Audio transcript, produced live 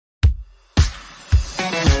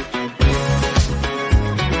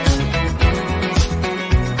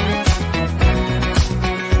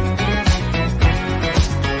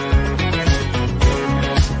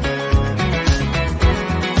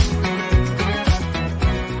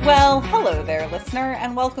Well, hello there, listener,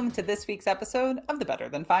 and welcome to this week's episode of the Better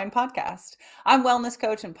Than Fine podcast. I'm wellness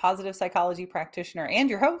coach and positive psychology practitioner and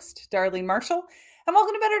your host, Darlene Marshall, and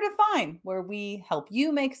welcome to Better Than Fine, where we help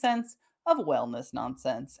you make sense of wellness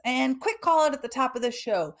nonsense. And quick call out at the top of the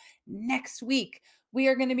show. Next week, we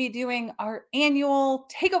are going to be doing our annual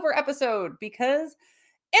takeover episode because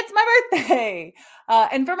it's my birthday.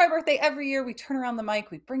 And for my birthday, every year we turn around the mic,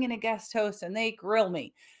 we bring in a guest host, and they grill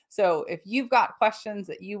me. So if you've got questions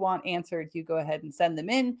that you want answered, you go ahead and send them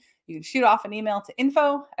in. You can shoot off an email to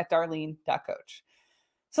info@darlene.coach.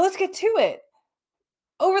 So let's get to it.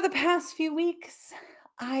 Over the past few weeks,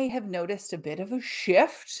 I have noticed a bit of a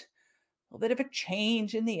shift, a little bit of a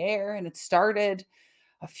change in the air, and it started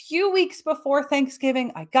a few weeks before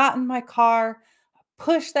Thanksgiving. I got in my car,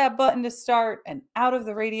 pushed that button to start, and out of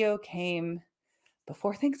the radio came,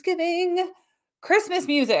 before Thanksgiving, Christmas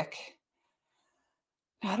music.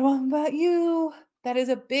 I don't know about you. That is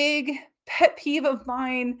a big pet peeve of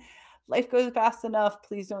mine. Life goes fast enough.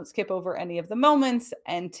 Please don't skip over any of the moments.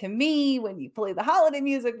 And to me, when you play the holiday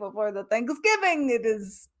music before the Thanksgiving, it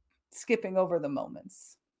is skipping over the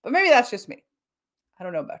moments. But maybe that's just me. I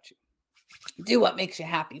don't know about you. Do what makes you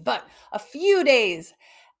happy. But a few days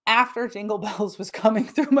after Jingle Bells was coming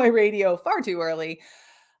through my radio far too early,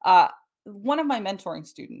 one of my mentoring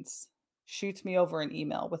students shoots me over an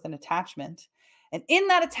email with an attachment. And in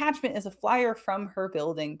that attachment is a flyer from her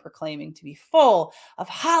building proclaiming to be full of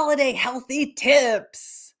holiday healthy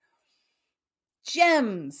tips,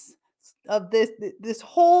 gems of this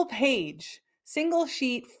whole page, single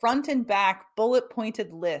sheet, front and back, bullet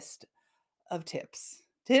pointed list of tips.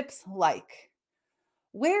 Tips like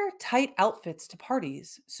wear tight outfits to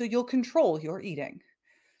parties so you'll control your eating,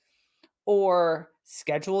 or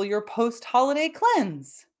schedule your post-holiday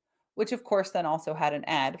cleanse, which of course then also had an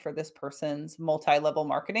ad for this person's multi-level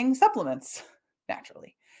marketing supplements,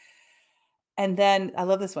 naturally. And then I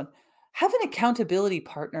love this one. Have an accountability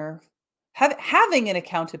partner. Having an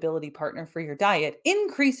accountability partner for your diet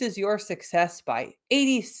increases your success by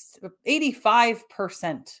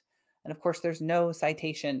 85%. And of course, there's no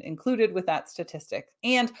citation included with that statistic.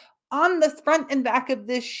 And on the front and back of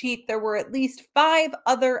this sheet, there were at least 5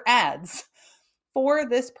 other ads for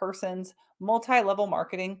this person's multi-level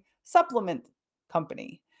marketing supplement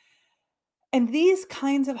company. And these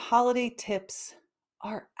kinds of holiday tips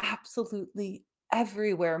are absolutely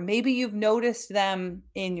everywhere. Maybe you've noticed them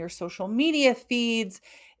in your social media feeds,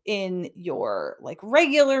 in your like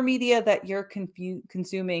regular media that you're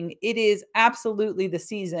consuming. It is absolutely the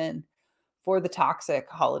season for the toxic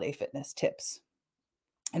holiday fitness tips.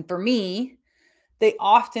 And for me, they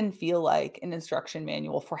often feel like an instruction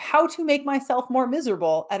manual for how to make myself more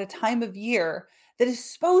miserable at a time of year that is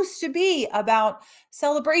supposed to be about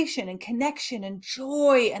celebration and connection and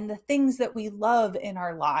joy and the things that we love in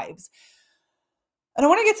our lives. And I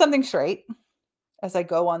want to get something straight as I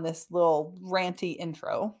go on this little ranty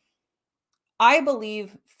intro. I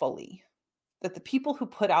believe fully that the people who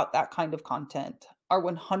put out that kind of content are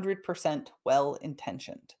 100%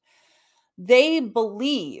 well-intentioned. They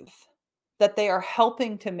believe that they are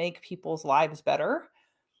helping to make people's lives better.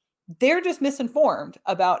 They're just misinformed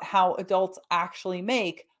about how adults actually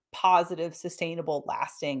make positive, sustainable,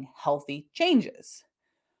 lasting, healthy changes.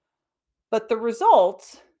 But the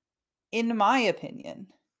result, in my opinion,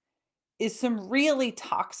 is some really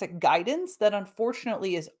toxic guidance that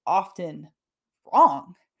unfortunately is often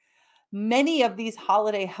wrong. Many of these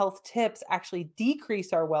holiday health tips actually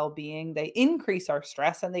decrease our well-being, they increase our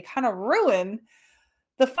stress, and they kind of ruin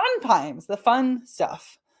the fun times, the fun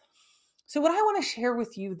stuff. So what I want to share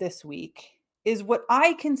with you this week is what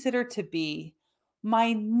I consider to be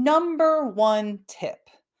my number one tip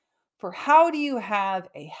for how do you have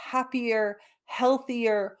a happier,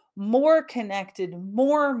 healthier, more connected,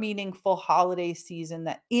 more meaningful holiday season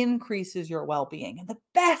that increases your well-being. And the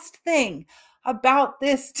best thing about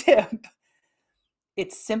this tip,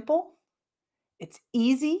 it's simple, it's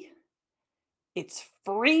easy, it's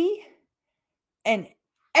free, and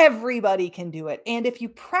everybody can do it. And if you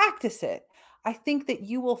practice it, I think that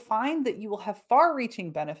you will find that you will have far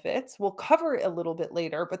reaching benefits. We'll cover it a little bit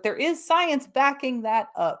later, but there is science backing that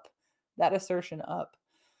up, that assertion up.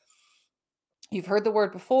 You've heard the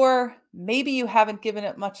word before. Maybe you haven't given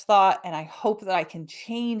it much thought, and I hope that I can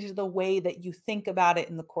change the way that you think about it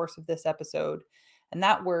in the course of this episode. And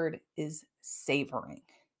that word is savoring.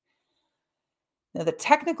 Now, the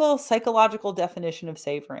technical psychological definition of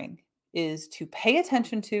savoring is to pay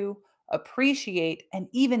attention to, appreciate, and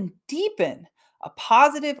even deepen a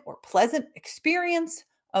positive or pleasant experience,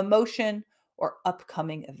 emotion, or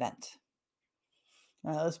upcoming event.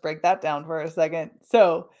 Now, let's break that down for a second.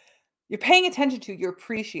 So, You're paying attention to, you're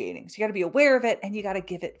appreciating. So you got to be aware of it and you got to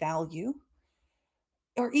give it value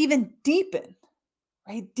or even deepen,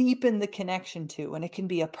 right? Deepen the connection to. And it can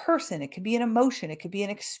be a person, it can be an emotion, it could be an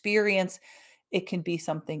experience, it can be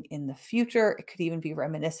something in the future, it could even be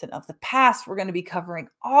reminiscent of the past. We're going to be covering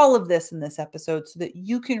all of this in this episode so that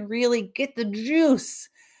you can really get the juice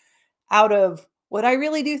out of what I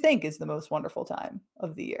really do think is the most wonderful time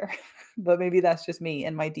of the year. But maybe that's just me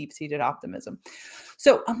and my deep-seated optimism.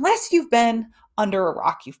 So, unless you've been under a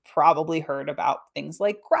rock, you've probably heard about things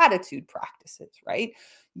like gratitude practices, right?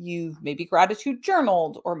 You've maybe gratitude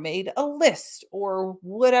journaled or made a list or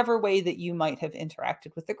whatever way that you might have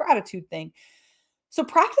interacted with the gratitude thing. So,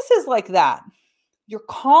 practices like that, you're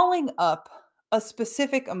calling up a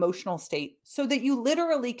specific emotional state so that you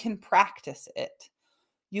literally can practice it.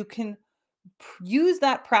 You can use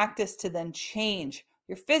that practice to then change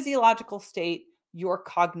your physiological state, your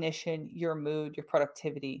cognition, your mood, your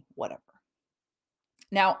productivity, whatever.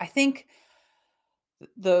 Now, I think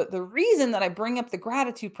the reason that I bring up the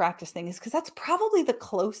gratitude practice thing is because that's probably the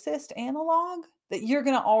closest analog that you're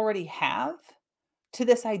going to already have to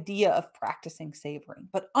this idea of practicing savoring.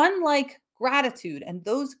 But unlike gratitude and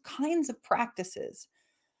those kinds of practices,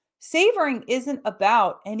 savoring isn't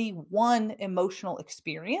about any one emotional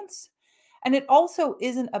experience. And it also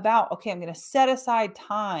isn't about, okay, I'm going to set aside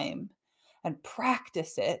time and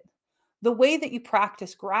practice it the way that you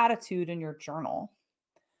practice gratitude in your journal.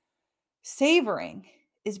 Savoring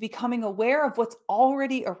is becoming aware of what's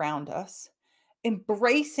already around us,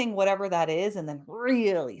 embracing whatever that is, and then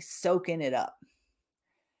really soaking it up.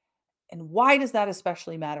 And why does that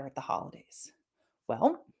especially matter at the holidays?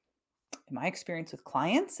 Well, in my experience with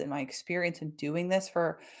clients, in my experience in doing this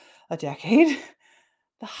for a decade,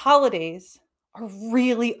 the holidays are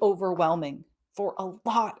really overwhelming for a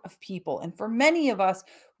lot of people. And for many of us,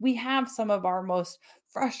 we have some of our most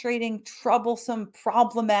frustrating, troublesome,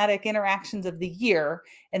 problematic interactions of the year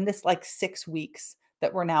in this like 6 weeks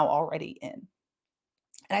that we're now already in.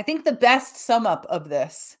 And I think the best sum up of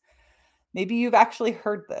this, maybe you've actually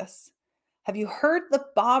heard this. Have you heard the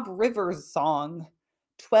Bob Rivers song,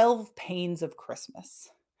 12 Pains of Christmas?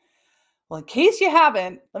 Well, in case you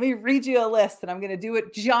haven't, let me read you a list and I'm going to do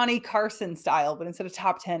it Johnny Carson style, but instead of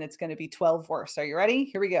top 10, it's going to be 12 worst. Are you ready?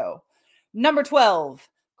 Here we go. Number 12,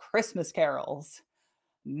 Christmas carols.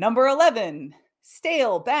 Number 11,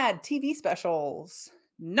 stale, bad TV specials.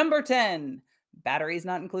 Number 10, batteries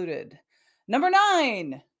not included. Number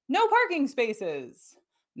 9, no parking spaces.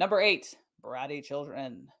 Number 8, bratty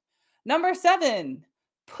children. Number 7,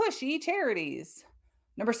 pushy charities.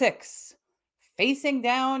 Number 6, facing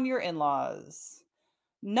down your in laws.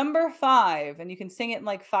 Number 5, and you can sing it in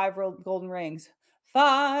like five golden rings.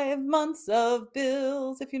 5 months of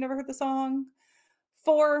bills, if you never heard the song.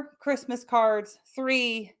 4, Christmas cards.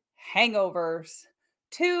 3, hangovers.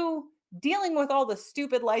 2, dealing with all the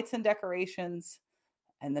stupid lights and decorations.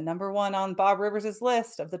 And the number 1 on Bob Rivers'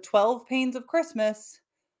 list of the 12 pains of Christmas,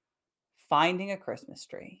 finding a Christmas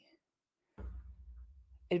tree.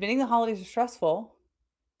 Admitting the holidays are stressful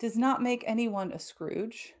does not make anyone a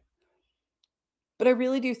Scrooge. But I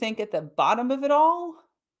really do think at the bottom of it all,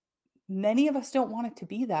 many of us don't want it to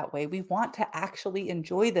be that way. We want to actually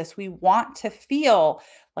enjoy this. We want to feel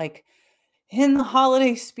like in the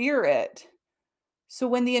holiday spirit. So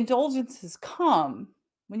when the indulgences come,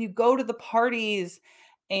 when you go to the parties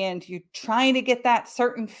and you're trying to get that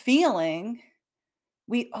certain feeling,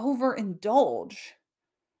 we overindulge.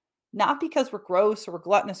 Not because we're gross or we're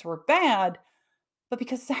gluttonous or we're bad, but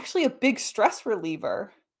because it's actually a big stress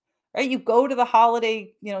reliever, right? You go to the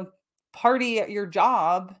holiday, party at your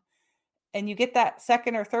job and you get that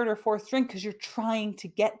second or third or fourth drink because you're trying to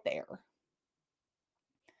get there.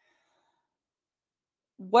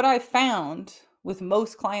 What I found with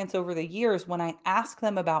most clients over the years, when I ask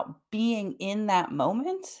them about being in that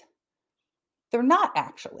moment, they're not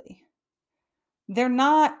actually. They're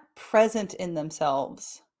not present in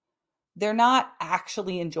themselves. They're not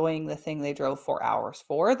actually enjoying the thing they drove 4 hours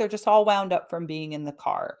for. They're just all wound up from being in the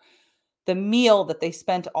car. The meal that they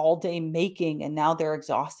spent all day making and now they're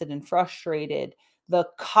exhausted and frustrated. The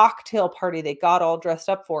cocktail party they got all dressed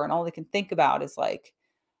up for and all they can think about is like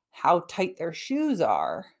how tight their shoes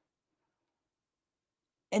are.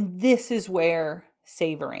 And this is where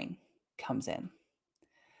savoring comes in.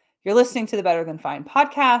 You're listening to the Better Than Fine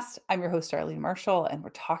podcast. I'm your host, Arlene Marshall, and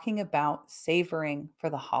we're talking about savoring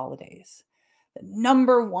for the holidays. The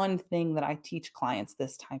number one thing that I teach clients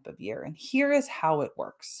this type of year. And here is how it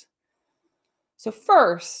works. So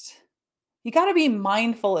first, you got to be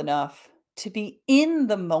mindful enough to be in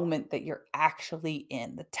the moment that you're actually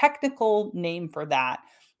in. The technical name for that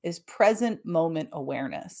is present moment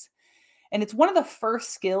awareness. And it's one of the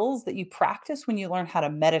first skills that you practice when you learn how to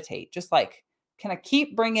meditate. Just like, can I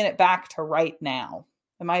keep bringing it back to right now?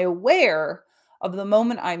 Am I aware of the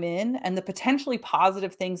moment I'm in and the potentially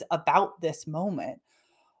positive things about this moment?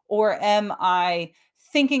 Or am I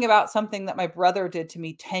thinking about something that my brother did to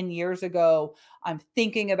me 10 years ago? I'm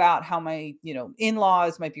thinking about how my,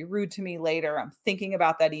 in-laws might be rude to me later. I'm thinking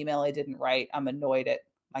about that email I didn't write. I'm annoyed at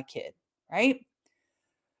my kid, right?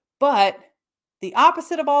 But the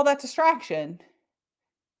opposite of all that distraction,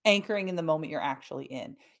 anchoring in the moment you're actually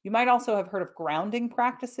in. You might also have heard of grounding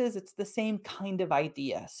practices. It's the same kind of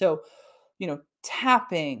idea. So,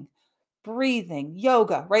 tapping, breathing,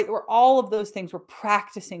 yoga, right? Or all of those things, we're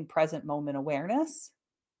practicing present moment awareness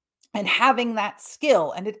and having that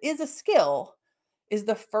skill, and it is a skill, is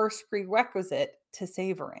the first prerequisite to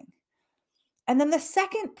savoring. And then the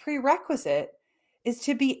second prerequisite is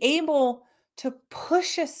to be able to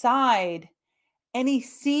push aside any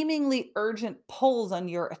seemingly urgent pulls on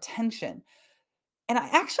your attention. And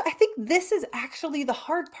I think this is actually the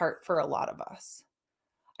hard part for a lot of us.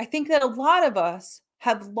 I think that a lot of us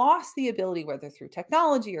have lost the ability, whether through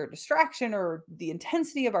technology or distraction or the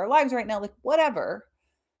intensity of our lives right now, like whatever,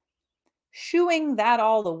 shooing that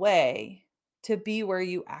all away to be where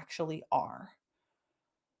you actually are.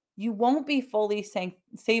 You won't be fully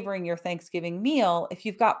savoring your Thanksgiving meal if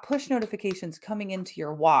you've got push notifications coming into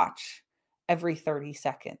your watch every 30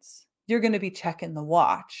 seconds. You're going to be checking the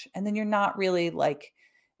watch and then you're not really like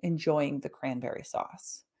enjoying the cranberry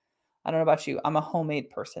sauce. I don't know about you. I'm a homemade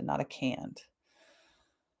person, not a canned.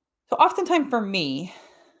 So oftentimes for me,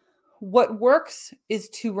 what works is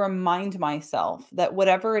to remind myself that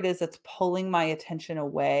whatever it is that's pulling my attention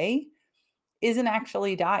away isn't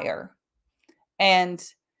actually dire. And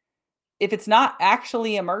if it's not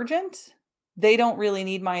actually emergent, they don't really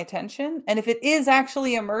need my attention. And if it is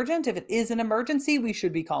actually emergent, if it is an emergency, we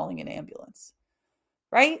should be calling an ambulance,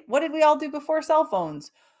 right? What did we all do before cell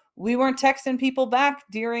phones? We weren't texting people back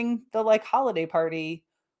during the holiday party.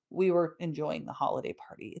 We were enjoying the holiday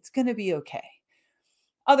party. It's going to be okay.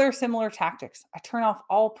 Other similar tactics. I turn off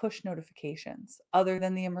all push notifications other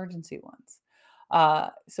than the emergency ones.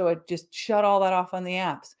 So I just shut all that off on the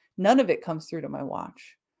apps. None of it comes through to my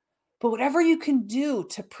watch. But whatever you can do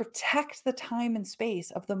to protect the time and space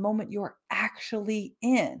of the moment you're actually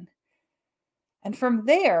in. And from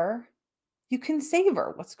there, you can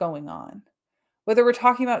savor what's going on. Whether we're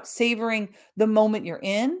talking about savoring the moment you're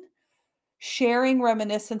in, sharing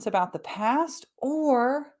reminiscence about the past,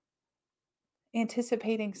 or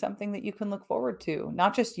anticipating something that you can look forward to,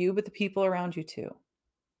 not just you, but the people around you too.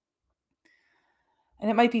 And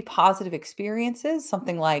it might be positive experiences,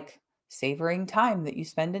 something like savoring time that you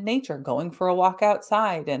spend in nature, going for a walk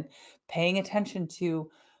outside and paying attention to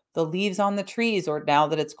the leaves on the trees. Or now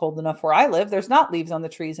that it's cold enough where I live, there's not leaves on the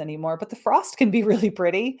trees anymore, but the frost can be really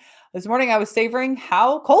pretty. This morning I was savoring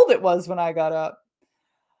how cold it was when I got up.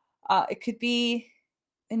 It could be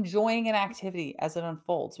enjoying an activity as it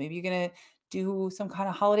unfolds. Maybe you're going to do some kind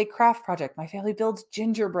of holiday craft project. My family builds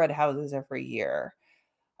gingerbread houses every year.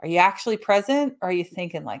 Are you actually present? Or are you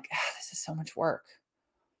thinking like, this is so much work?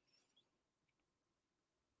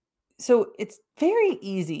 So it's very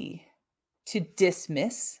easy to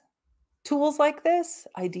dismiss tools like this,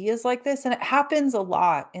 ideas like this. And it happens a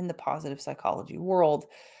lot in the positive psychology world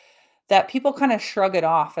that people kind of shrug it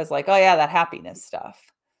off as like, oh yeah, that happiness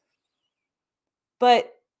stuff.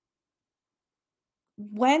 But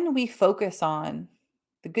when we focus on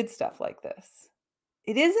the good stuff like this,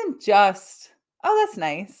 it isn't just, oh, that's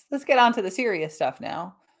nice. Let's get on to the serious stuff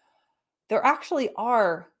now. There actually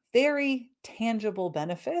are very tangible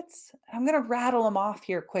benefits. I'm going to rattle them off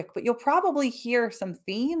here quick, but you'll probably hear some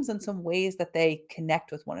themes and some ways that they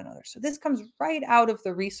connect with one another. So this comes right out of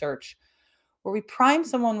the research where we prime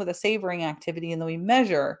someone with a savoring activity and then we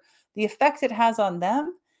measure the effect it has on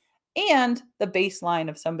them and the baseline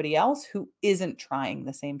of somebody else who isn't trying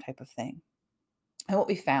the same type of thing. And what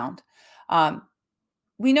we found, um,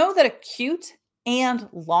 we know that acute and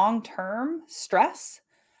long term stress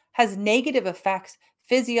has negative effects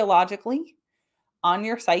physiologically on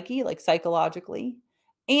your psyche, like psychologically,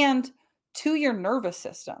 and to your nervous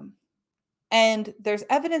system. And there's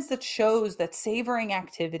evidence that shows that savoring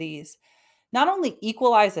activities not only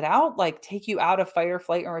equalize it out, like take you out of fight or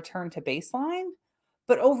flight and return to baseline,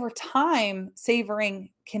 but over time, savoring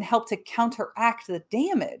can help to counteract the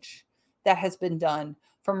damage that has been done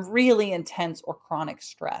from really intense or chronic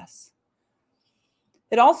stress.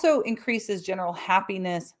 It also increases general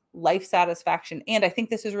happiness, life satisfaction, and I think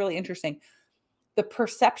this is really interesting, the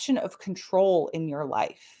perception of control in your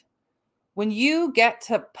life. When you get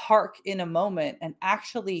to park in a moment and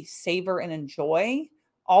actually savor and enjoy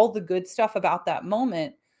all the good stuff about that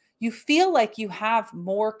moment, you feel like you have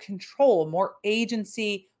more control, more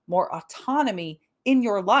agency, more autonomy in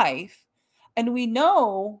your life. And we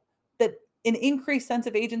know that an increased sense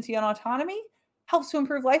of agency and autonomy helps to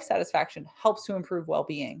improve life satisfaction, helps to improve well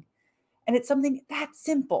being. And it's something that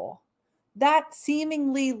simple, that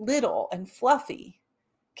seemingly little and fluffy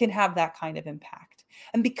can have that kind of impact.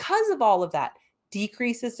 And because of all of that,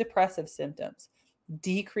 decreases depressive symptoms,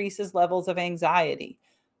 decreases levels of anxiety,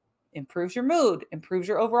 improves your mood, improves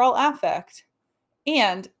your overall affect.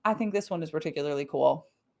 And I think this one is particularly cool.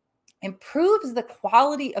 Improves the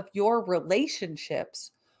quality of your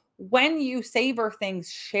relationships when you savor things,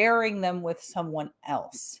 sharing them with someone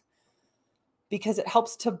else, because it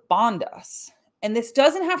helps to bond us. And this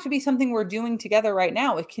doesn't have to be something we're doing together right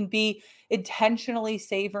now. It can be intentionally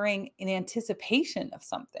savoring in anticipation of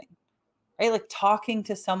something, right? Like talking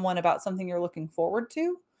to someone about something you're looking forward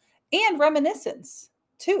to, and reminiscence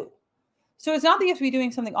too. So it's not that you have to be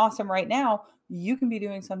doing something awesome right now. You can be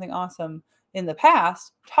doing something awesome in the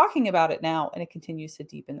past, talking about it now, and it continues to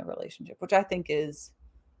deepen the relationship, which I think is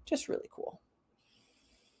just really cool.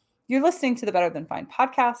 You're listening to the Better Than Fine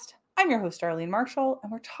podcast. I'm your host, Arlene Marshall,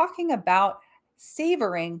 and we're talking about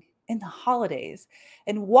savoring in the holidays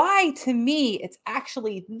and why, to me, it's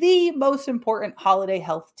actually the most important holiday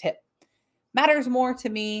health tip. Matters more to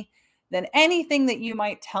me than anything that you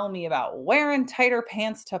might tell me about wearing tighter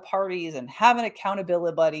pants to parties and having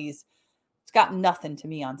accountability buddies. It's got nothing to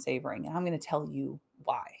me on savoring, and I'm going to tell you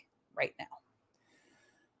why right now.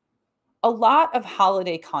 A lot of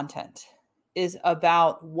holiday content is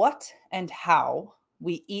about what and how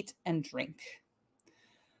we eat and drink.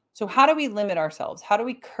 So, how do we limit ourselves? How do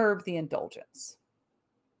we curb the indulgence?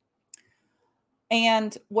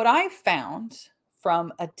 And what I found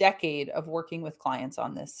from a decade of working with clients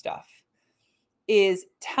on this stuff is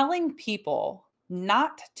telling people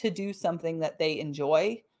not to do something that they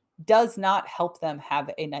enjoy does not help them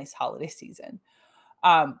have a nice holiday season.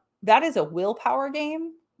 That is a willpower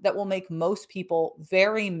game that will make most people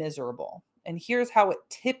very miserable. And here's how it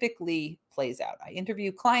typically plays out. I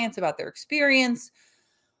interview clients about their experience,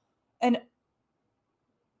 and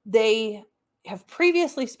they have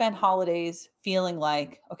previously spent holidays feeling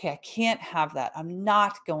like, okay, I can't have that. I'm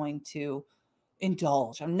not going to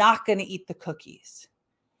indulge. I'm not going to eat the cookies.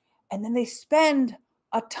 And then they spend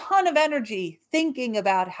a ton of energy thinking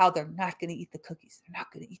about how they're not going to eat the cookies. They're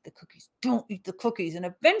not going to eat the cookies. Don't eat the cookies. And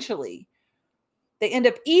eventually they end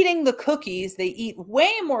up eating the cookies. They eat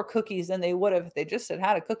way more cookies than they would have if they just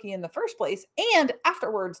had a cookie in the first place. And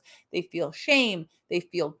afterwards, they feel shame. They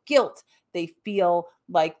feel guilt. They feel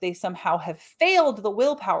like they somehow have failed the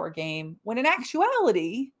willpower game, when in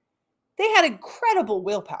actuality, they had incredible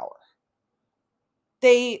willpower.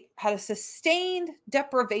 They had a sustained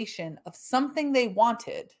deprivation of something they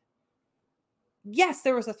wanted. Yes,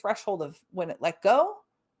 there was a threshold of when it let go,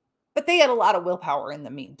 but they had a lot of willpower in the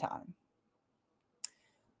meantime.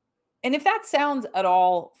 And if that sounds at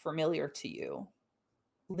all familiar to you,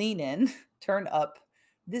 lean in, turn up.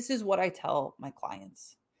 This is what I tell my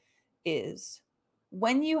clients is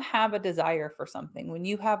when you have a desire for something, when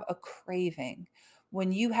you have a craving,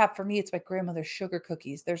 when you have, for me, it's my grandmother's sugar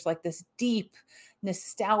cookies. There's like this deep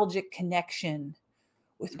nostalgic connection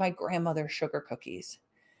with my grandmother's sugar cookies.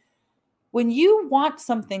 When you want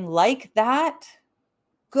something like that,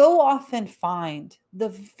 go off and find the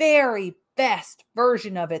very best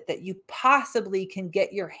version of it that you possibly can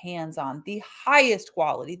get your hands on, the highest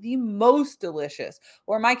quality, the most delicious,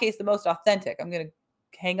 or in my case, the most authentic. I'm going to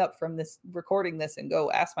hang up from this recording this and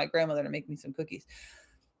go ask my grandmother to make me some cookies.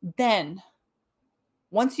 Then,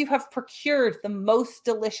 once you have procured the most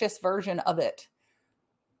delicious version of it,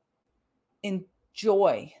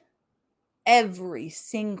 enjoy every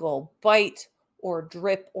single bite or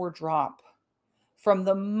drip or drop. From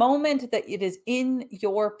the moment that it is in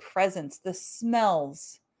your presence, the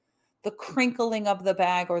smells, the crinkling of the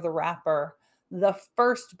bag or the wrapper, the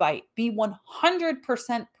first bite, be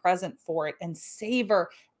 100% present for it and savor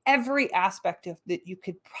every aspect of that you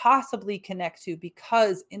could possibly connect to,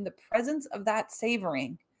 because in the presence of that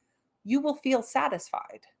savoring, you will feel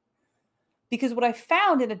satisfied. Because what I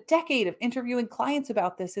found in a decade of interviewing clients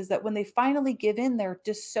about this is that when they finally give in, they're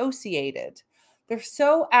dissociated. They're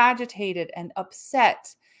so agitated and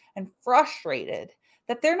upset and frustrated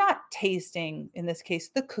that they're not tasting, in this case,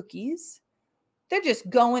 the cookies. They're just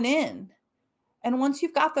going in. And once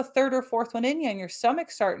you've got the third or fourth one in you and your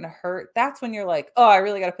stomach's starting to hurt, that's when you're like, oh, I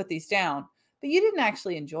really got to put these down. But you didn't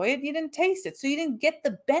actually enjoy it. You didn't taste it. So you didn't get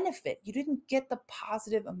the benefit. You didn't get the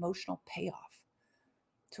positive emotional payoff.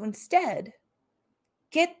 So instead,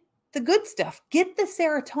 get the good stuff. Get the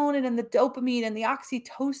serotonin and the dopamine and the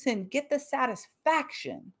oxytocin. Get the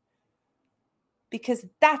satisfaction because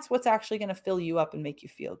that's what's actually going to fill you up and make you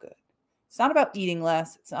feel good. It's not about eating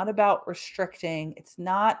less. It's not about restricting. It's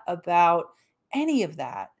not about any of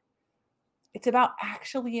that. It's about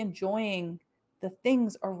actually enjoying the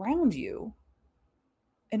things around you.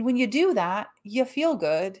 And when you do that, you feel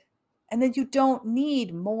good. And then you don't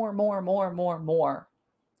need more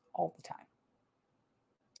all the time.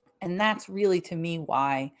 And that's really, to me,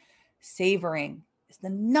 why savoring is the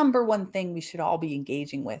number one thing we should all be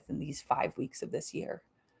engaging with in these 5 weeks of this year.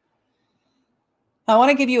 I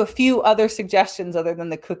want to give you a few other suggestions other than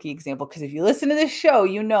the cookie example, because if you listen to this show,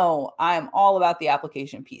 you know I'm all about the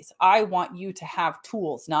application piece. I want you to have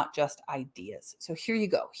tools, not just ideas. So here you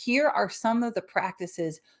go. Here are some of the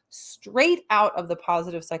practices straight out of the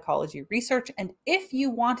positive psychology research. And if you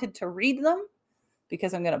wanted to read them,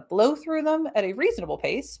 because I'm going to blow through them at a reasonable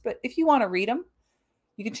pace, but if you want to read them,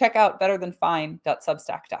 you can check out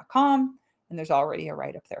betterthanfine.substack.com, and there's already a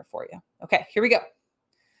write-up there for you. Okay, here we go.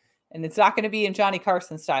 And it's not going to be in Johnny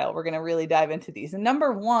Carson style. We're going to really dive into these. And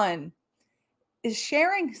number one is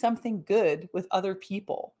sharing something good with other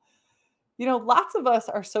people. You know, lots of us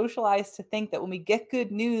are socialized to think that when we get good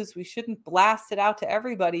news, we shouldn't blast it out to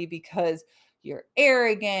everybody because you're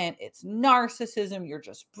arrogant, it's narcissism, you're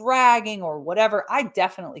just bragging or whatever. I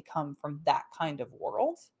definitely come from that kind of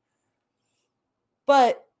world.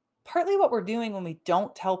 But partly what we're doing when we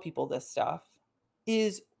don't tell people this stuff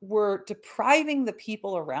is we're depriving the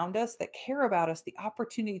people around us that care about us the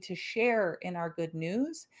opportunity to share in our good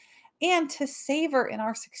news and to savor in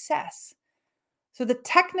our success. So the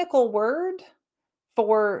technical word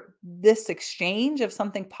for this exchange of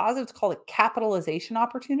something positive, it's called a capitalization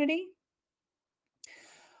opportunity.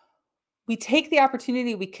 We take the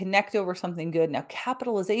opportunity, we connect over something good. Now,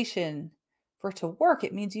 capitalization, for it to work,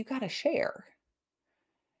 it means you got to share.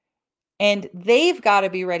 And they've got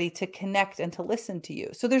to be ready to connect and to listen to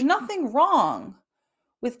you. So there's nothing wrong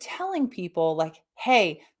with telling people, like,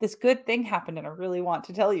 hey, this good thing happened and I really want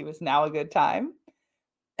to tell you, is now a good time.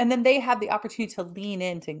 And then they have the opportunity to lean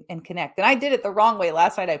in and connect. And I did it the wrong way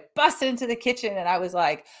last night. I busted into the kitchen and I was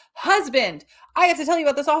like, husband, I have to tell you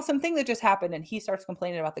about this awesome thing that just happened. And he starts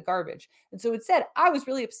complaining about the garbage. And so it said, I was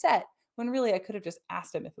really upset when really I could have just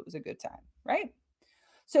asked him if it was a good time, right?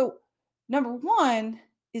 So number one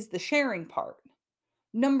is the sharing part.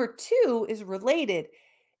 Number two is related.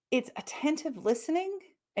 It's attentive listening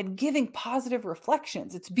and giving positive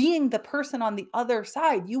reflections. It's being the person on the other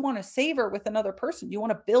side. You want to savor with another person. You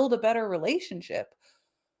want to build a better relationship.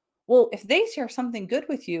 Well, if they share something good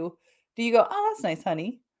with you, do you go, oh, that's nice,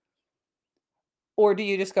 honey? Or do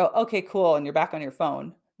you just go, okay, cool, and you're back on your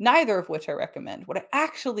phone? Neither of which I recommend. What I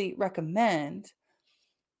actually recommend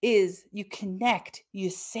is you connect, you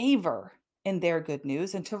savor in their good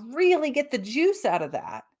news, and to really get the juice out of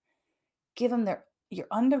that, give them your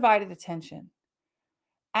undivided attention.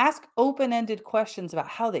 Ask open-ended questions about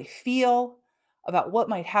how they feel, about what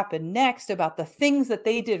might happen next, about the things that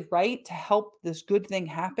they did right to help this good thing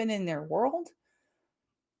happen in their world.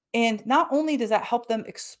 And not only does that help them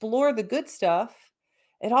explore the good stuff,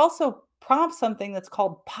 it also prompts something that's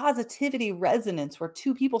called positivity resonance, where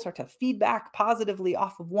two people start to feedback positively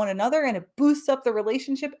off of one another, and it boosts up the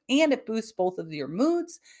relationship and it boosts both of your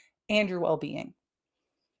moods and your well-being,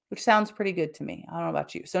 which sounds pretty good to me. I don't know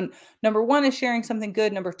about you. So number one is sharing something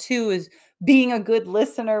good. Number two is being a good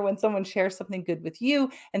listener when someone shares something good with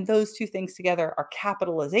you. And those two things together are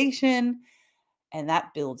capitalization, and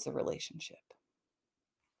that builds the relationship.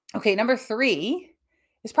 Okay, number three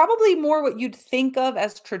is probably more what you'd think of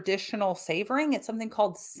as traditional savoring. It's something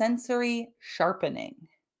called sensory sharpening.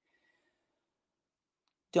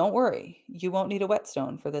 Don't worry, you won't need a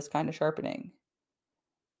whetstone for this kind of sharpening.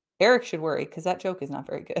 Eric should worry because that joke is not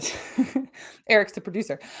very good. Eric's the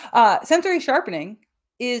producer. Sensory sharpening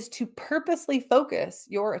is to purposely focus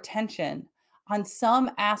your attention on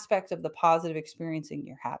some aspect of the positive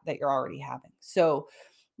experiencing that you're already having. So,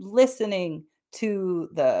 listening to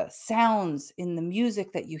the sounds in the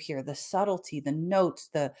music that you hear, the subtlety, the notes,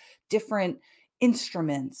 the different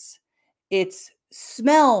instruments. It's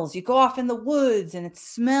smells. You go off in the woods and it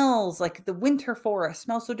smells like the winter forest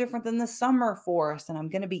smells so different than the summer forest. And I'm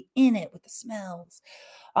going to be in it with the smells.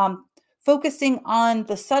 Focusing on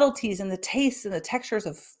the subtleties and the tastes and the textures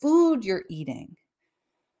of food you're eating.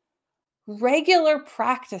 Regular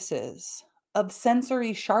practices of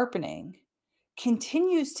sensory sharpening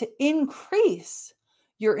continues to increase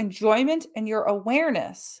your enjoyment and your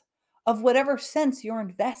awareness of whatever sense you're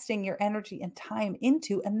investing your energy and time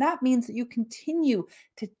into. And that means that you continue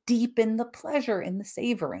to deepen the pleasure in the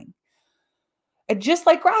savoring. And just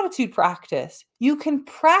like gratitude practice, you can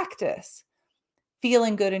practice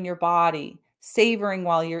feeling good in your body, savoring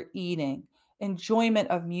while you're eating, enjoyment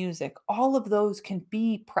of music. All of those can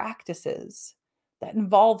be practices that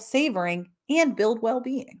involve savoring and build well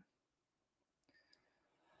being.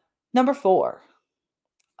 Number four,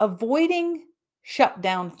 avoiding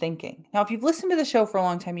shutdown thinking. Now, if you've listened to the show for a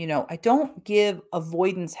long time, you know I don't give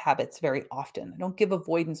avoidance habits very often. I don't give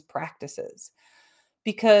avoidance practices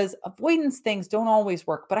because avoidance things don't always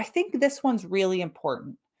work. But I think this one's really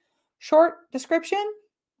important. Short description: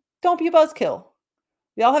 don't be a buzzkill.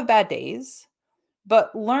 We all have bad days,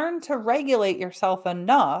 but learn to regulate yourself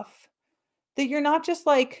enough that you're not just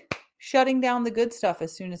like shutting down the good stuff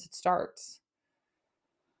as soon as it starts.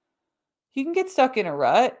 You can get stuck in a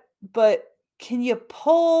rut, but can you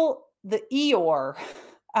pull the Eeyore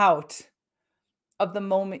out of the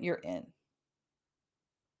moment you're in?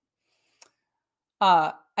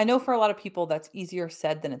 I know for a lot of people that's easier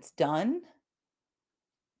said than it's done.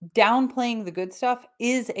 Downplaying the good stuff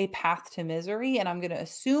is a path to misery. And I'm going to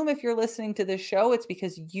assume if you're listening to this show, it's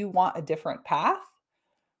because you want a different path,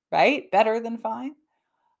 right? Better than fine.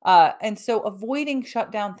 And so avoiding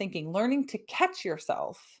shutdown thinking, learning to catch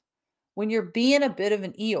yourself when you're being a bit of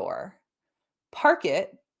an Eeyore, park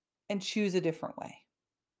it and choose a different way.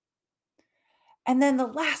 And then the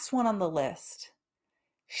last one on the list,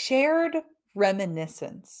 shared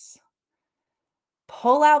reminiscence.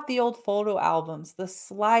 Pull out the old photo albums, the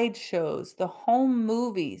slideshows, the home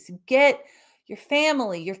movies. Get your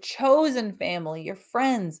family, your chosen family, your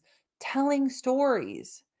friends telling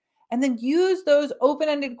stories. And then use those open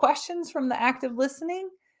ended questions from the active listening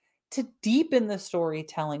to deepen the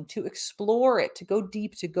storytelling, to explore it, to go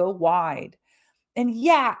deep, to go wide. And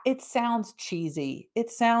yeah, it sounds cheesy. It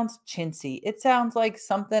sounds chintzy. It sounds like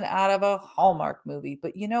something out of a Hallmark movie.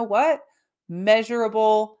 But you know what?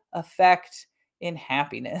 Measurable effect in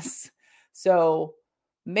happiness. So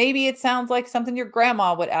maybe it sounds like something your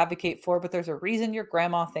grandma would advocate for, but there's a reason your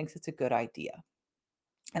grandma thinks it's a good idea.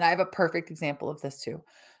 And I have a perfect example of this too.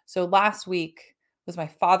 So last week was my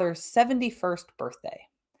father's 71st birthday.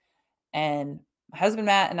 And my husband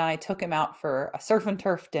Matt and I took him out for a surf and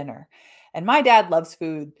turf dinner. And my dad loves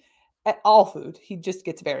food, all food. He just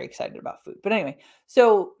gets very excited about food. But anyway,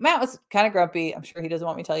 so Matt was kind of grumpy. I'm sure he doesn't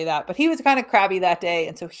want me to tell you that, but he was kind of crabby that day.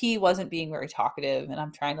 And so he wasn't being very talkative. And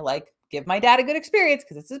I'm trying to like give my dad a good experience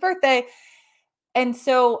because it's his birthday. And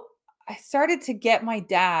so I started to get my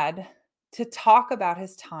dad to talk about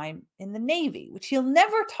his time in the Navy, which he'll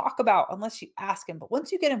never talk about unless you ask him. But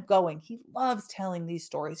once you get him going, he loves telling these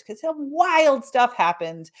stories because some wild stuff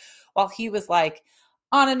happened while he was like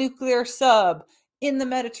on a nuclear sub in the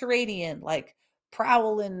Mediterranean, like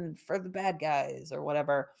prowling for the bad guys or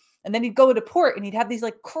whatever. And then he'd go to port and he'd have these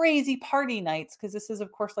like crazy party nights because this is,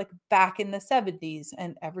 of course, like back in the 70s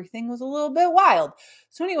and everything was a little bit wild.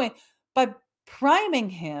 So, anyway, by priming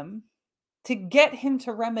him to get him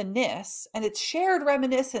to reminisce, and it's shared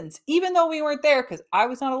reminiscence, even though we weren't there because I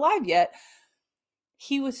was not alive yet.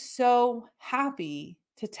 He was so happy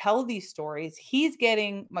to tell these stories. He's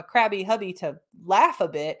getting my crabby hubby to laugh a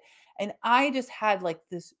bit. And I just had like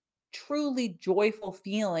this truly joyful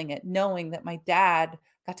feeling at knowing that my dad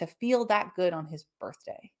got to feel that good on his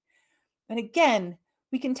birthday. And again,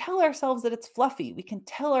 we can tell ourselves that it's fluffy. We can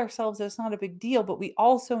tell ourselves that it's not a big deal, but we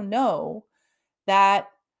also know that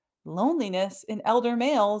loneliness in elder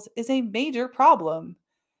males is a major problem.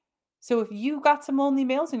 So if you got some lonely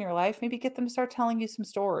males in your life, maybe get them to start telling you some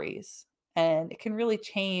stories. And it can really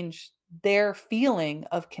change their feeling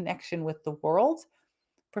of connection with the world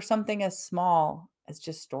for something as small as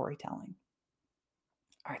just storytelling.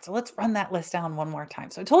 All right, so let's run that list down one more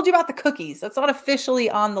time. So I told you about the cookies. That's not officially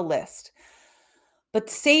on the list. But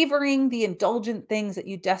savoring the indulgent things that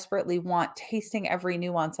you desperately want, tasting every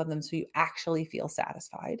nuance of them so you actually feel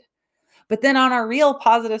satisfied. But then on our real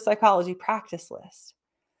positive psychology practice list,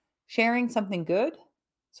 sharing something good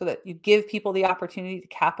so that you give people the opportunity to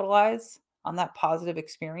capitalize on that positive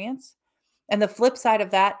experience. And the flip side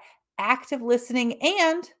of that, active listening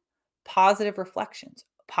and positive reflections,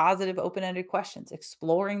 positive open ended questions,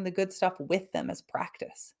 exploring the good stuff with them as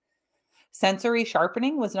practice. Sensory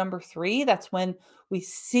sharpening was number 3. That's when we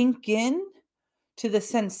sink in to the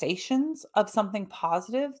sensations of something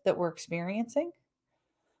positive that we're experiencing.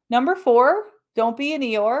 Number 4, don't be an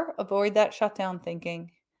Eeyore. Avoid that shutdown thinking.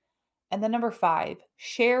 And then number 5,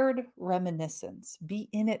 shared reminiscence. Be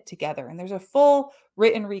in it together. And there's a full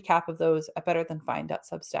written recap of those at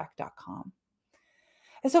betterthanfine.substack.com.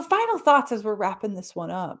 And so final thoughts as we're wrapping this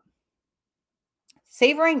one up.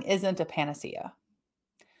 Savoring isn't a panacea.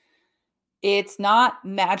 It's not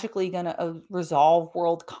magically going to resolve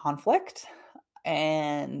world conflict.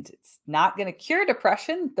 And it's not going to cure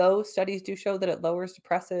depression, though studies do show that it lowers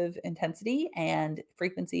depressive intensity and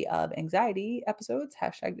frequency of anxiety episodes.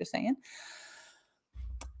 Hashtag just saying.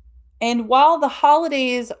 And while the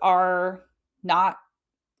holidays are not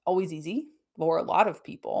always easy for a lot of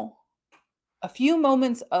people, a few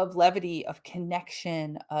moments of levity, of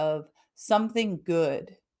connection, of something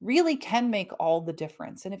good really can make all the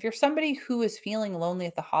difference. And if you're somebody who is feeling lonely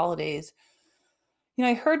at the holidays,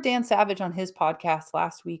 I heard Dan Savage on his podcast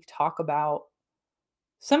last week talk about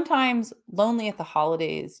sometimes lonely at the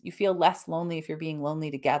holidays, you feel less lonely if you're being lonely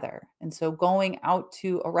together. And so going out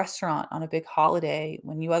to a restaurant on a big holiday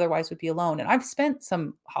when you otherwise would be alone. And I've spent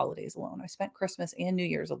some holidays alone. I spent Christmas and New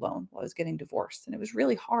Year's alone while I was getting divorced, and it was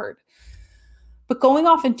really hard. But going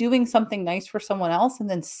off and doing something nice for someone else and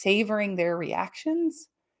then savoring their reactions,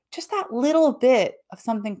 just that little bit of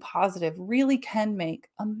something positive really can make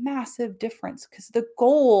a massive difference, because the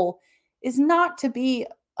goal is not to be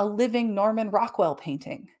a living Norman Rockwell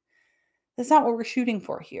painting. That's not what we're shooting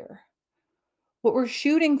for here. What we're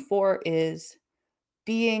shooting for is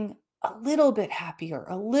being a little bit happier,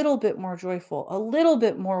 a little bit more joyful, a little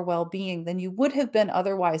bit more well-being than you would have been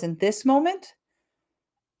otherwise in this moment,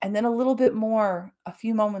 and then a little bit more a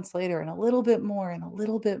few moments later, and a little bit more and a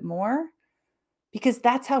little bit more, because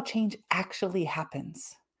that's how change actually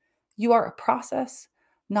happens. You are a process,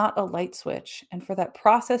 not a light switch. And for that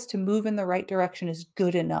process to move in the right direction is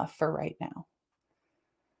good enough for right now.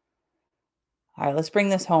 All right, let's bring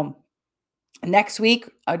this home. Next week,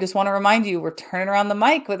 I just want to remind you, we're turning around the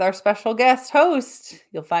mic with our special guest host.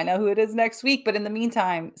 You'll find out who it is next week. But in the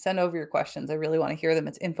meantime, send over your questions. I really want to hear them.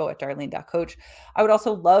 It's info@darlene.coach. I would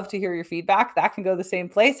also love to hear your feedback. That can go the same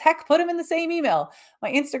place. Heck, put them in the same email.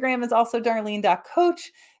 My Instagram is also darlene.coach.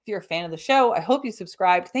 If you're a fan of the show, I hope you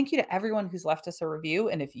subscribed. Thank you to everyone who's left us a review.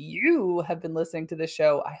 And if you have been listening to the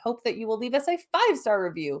show, I hope that you will leave us a 5-star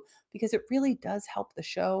review, because it really does help the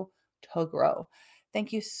show to grow.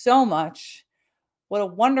 Thank you so much. What a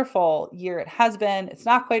wonderful year it has been. It's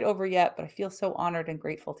not quite over yet, but I feel so honored and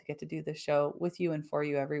grateful to get to do this show with you and for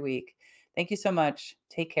you every week. Thank you so much.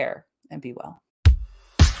 Take care and be well.